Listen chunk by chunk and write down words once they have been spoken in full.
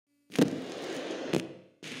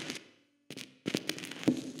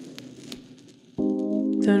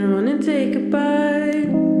turn around and take a bite.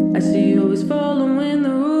 I see you always following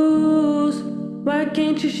the rules. Why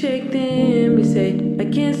can't you shake them? You say, I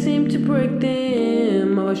can't seem to break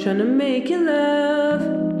them. Always trying to make you laugh,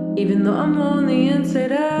 even though I'm on the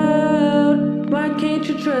inside out. Why can't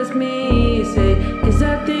you trust me? You say, cause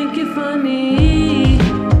I think you're funny.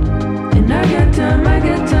 And I got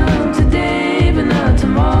time today, but not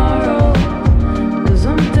tomorrow. Cause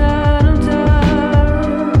I'm tired, I'm tired.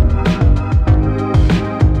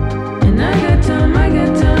 And I got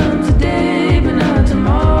time today, but not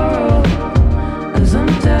tomorrow. Cause I'm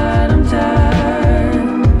tired, I'm tired.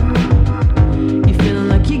 You feeling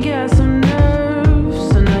like you got some nerves,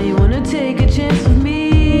 so now you wanna take a chance with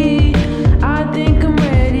me. I think I'm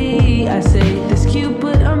ready. I say that's cute,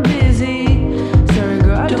 but I'm busy. Sorry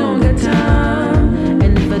girl, I don't got time.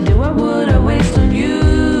 And if I do, I would, I waste on you.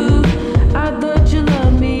 I thought you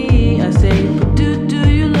loved me. I say, but do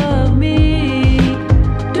you love me?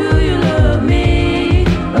 Do you love me?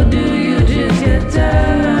 Or do you just get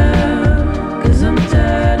tired? Cause I'm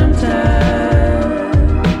tired, I'm tired.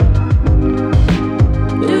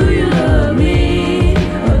 Do you love me?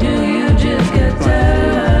 Or do you just get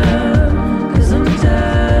tired? Cause I'm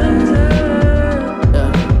tired, I'm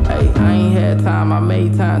tired. Hey, I ain't had time, I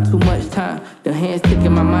made time, too much time. The hands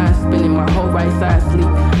ticking my mind, spinning my whole right side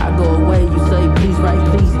sleep. I go away, you say please, right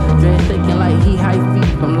please. Dress shaking like he high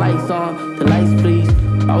feet, from lights on to lights please.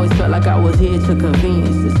 Always felt like I was here to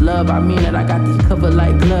convenience. It's love, I mean it, I got this covered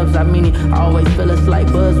like gloves, I mean it. I always feel a slight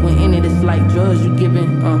buzz when in it, it's like drugs you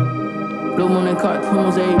giving. Blue moon and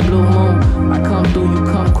cartoons, every blue moon. I come through, you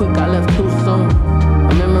come quick, I left too soon.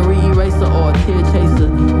 A memory eraser or a tear chaser.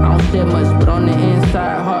 I don't shed much, but on the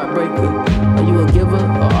inside, heartbreaker. Are you a giver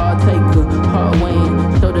or all taker? Heart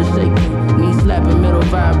weighing, shoulder shaking, knee slapping, middle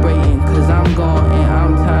vibrating. Cause I'm gone